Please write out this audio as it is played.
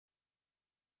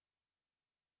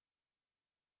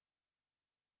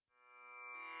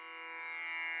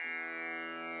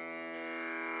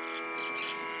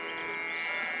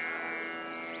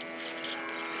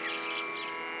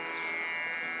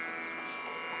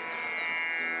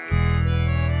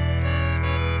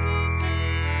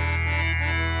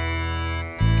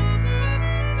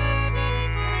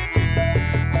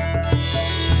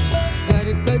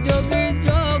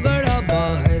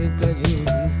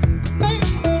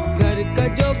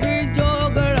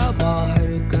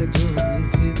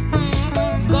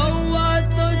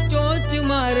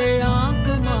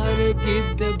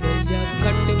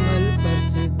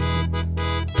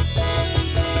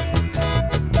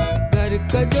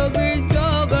जोगी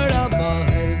जोगड़ा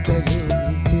बाहर का जोगी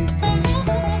सिद्ध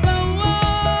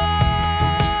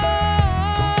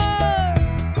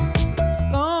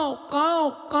काऊ काऊ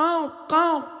काऊ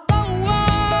काऊ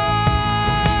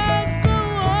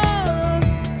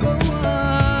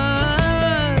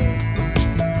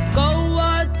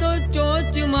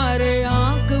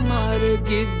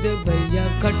गिद्ध भैया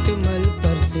खटमल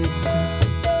प्रसिद्ध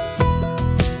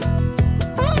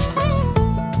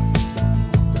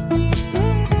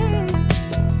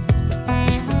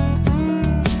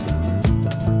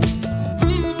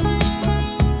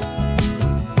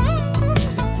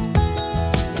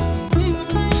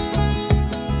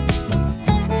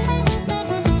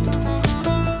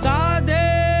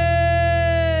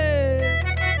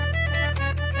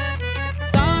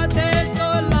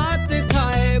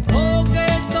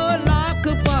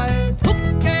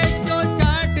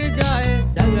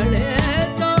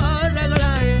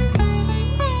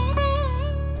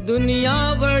दुनिया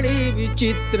बड़ी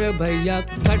विचित्र भैया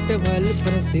खटमल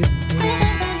प्रसिद्ध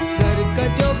घर का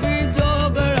जोगी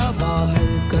जोगड़ा बाहर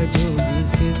का जोगी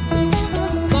सिद्ध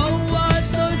कौवा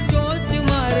तो चोंच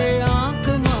मारे आंख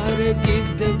मारे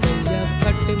गिद्ध भैया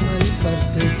खटमल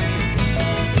प्रसिद्ध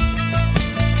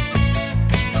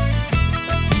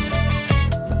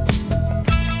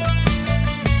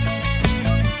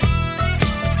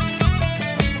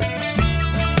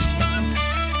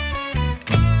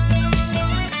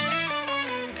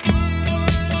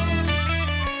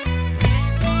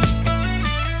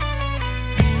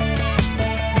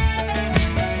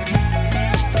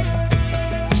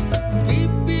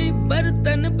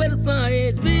बर्तन बरसाए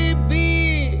बीबी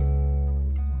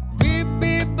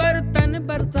बीबी बर्तन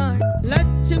बरसाए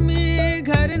लक्ष्मी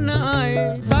घर न आए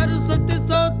सरस्वती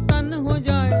सौतन हो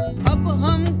जाए अब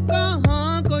हम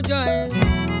कहाँ को जाए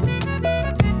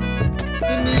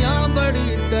दुनिया बड़ी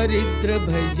दरिद्र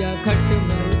भैया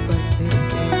खटमल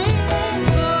प्रसिद्ध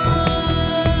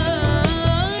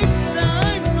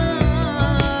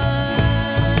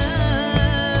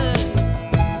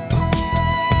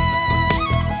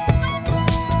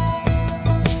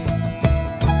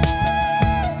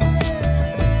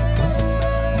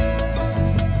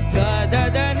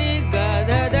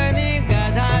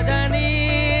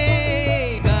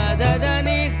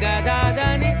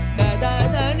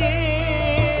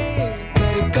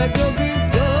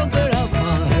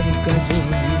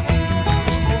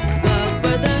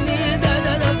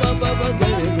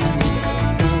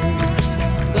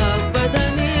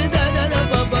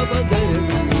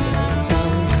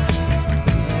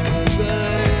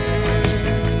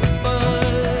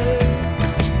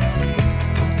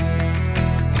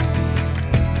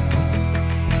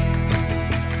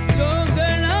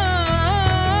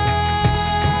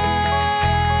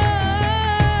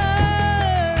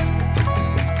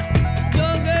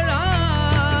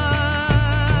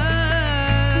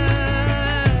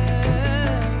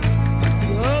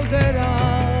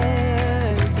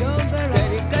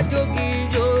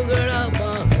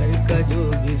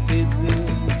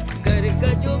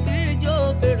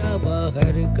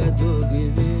का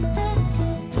जोगी